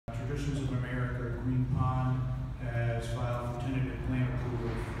Traditions of America, Green Pond has filed for tentative plan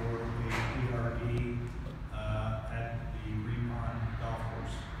approval for a PRD at the Green Pond Golf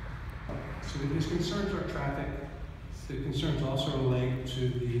Course. So these concerns are traffic. The concerns also relate to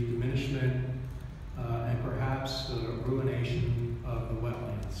the diminishment and perhaps the ruination of the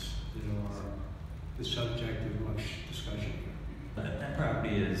wetlands that are the subject of much discussion. That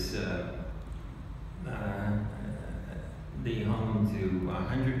property is the home to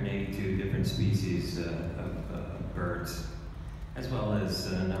 182 different species of birds, as well as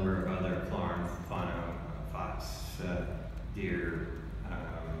a number of other flora and fauna, fox, deer,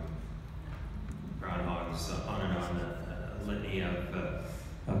 groundhogs, on and on, a litany of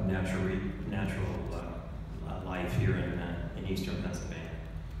natural life here in eastern Pennsylvania.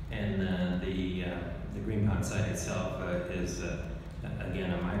 And the Green Pond site itself is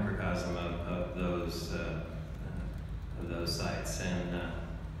again a microcosm of those sites,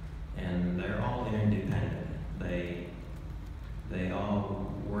 and they're all interdependent. They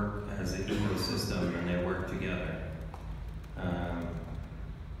all work as an ecosystem, and they work together.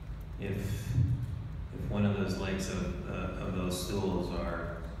 If one of those legs of those stools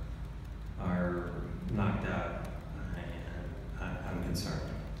are knocked out, I'm concerned.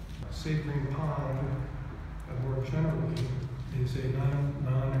 Safe Green Pond, more generally, is a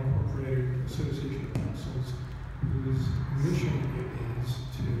non-incorporated association of persons whose mission it is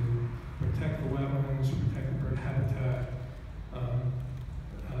to protect the wetlands, protect the bird habitat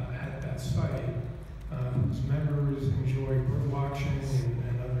at that site, whose members enjoy bird watching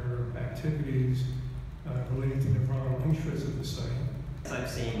and other activities related to the environmental interests of the site. I've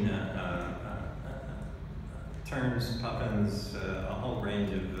seen terns, puffins, a whole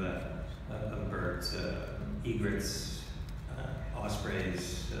range of birds, egrets,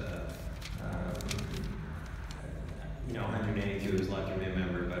 ospreys. 182 is a lot to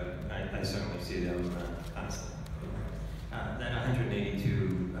remember, but I certainly see them constantly. That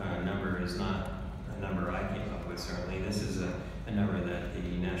 182 number is not a number I came up with, certainly. This is a number that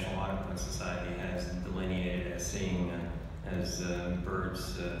the National Audubon Society has delineated as seeing as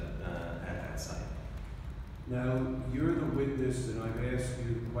birds at that site. Now, you're the witness, and I've asked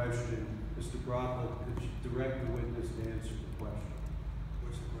you the question. Mr. Brockwell, could you direct the witness to answer the question?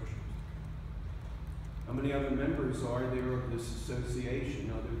 What's the question? How many other members are there of this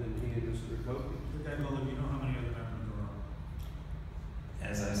association other than he and Mr. Kopi? Okay, well, you know how many other members there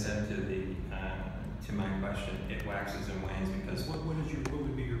are? As I said to my question, it waxes and wanes because What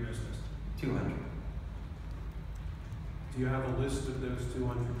would be your business? 200. Do you have a list of those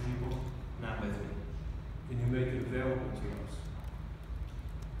 200 people? Not with me. Can you make it available to us?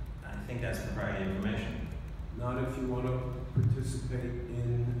 I think that's proprietary information. Not if you want to participate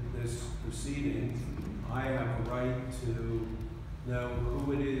in this proceeding. I have a right to know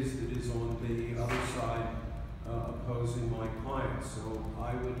who it is that is on the other side opposing my client. So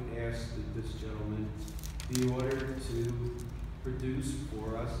I would ask that this gentleman be ordered to produce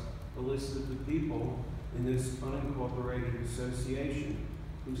for us a list of the people in this unincorporated association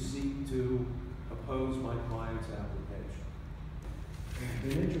who seek to oppose my client's application. I've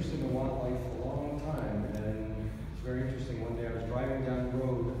been interested in wildlife for a long time, and it's very interesting. One day I was driving down the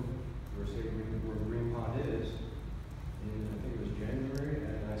road where Green Pond is, in I think it was January,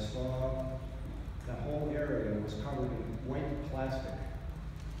 and I saw the whole area was covered in white plastic.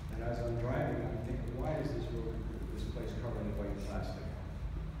 And as I'm driving, I'm thinking, why is this place covered in white plastic?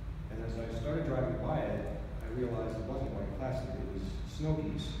 And as I started driving by it, I realized it wasn't white plastic, it was snow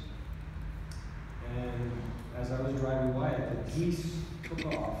geese. And as I was driving by it, the geese took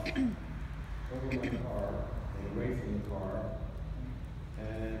off over my car and away from the car.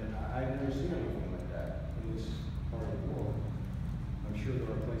 And I've never seen anything like that in this part of the world. I'm sure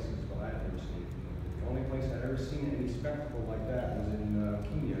there are places, but I've never seen anything like that. The only place I've ever seen any spectacle like that was in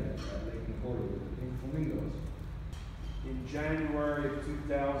Kenya, at Lake Nakota, with the pink flamingos. In January of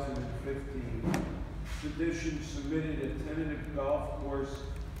 2015, Tradition submitted a tentative golf course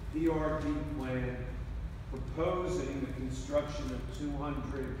PRD plan proposing the construction of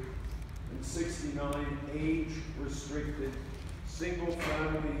 269 age-restricted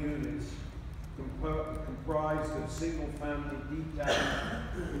single-family units comprised of single-family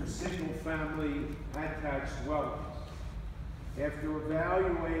detached and single-family attached dwellings. After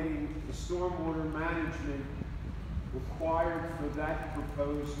evaluating the stormwater management required for that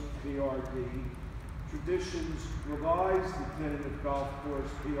proposed PRD, Traditions revised the tentative golf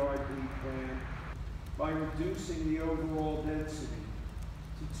course PRD plan by reducing the overall density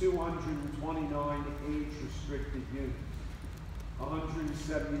to 229 age-restricted units,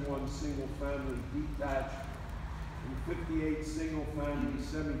 171 single-family detached and 58 single-family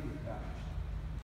semi-detached.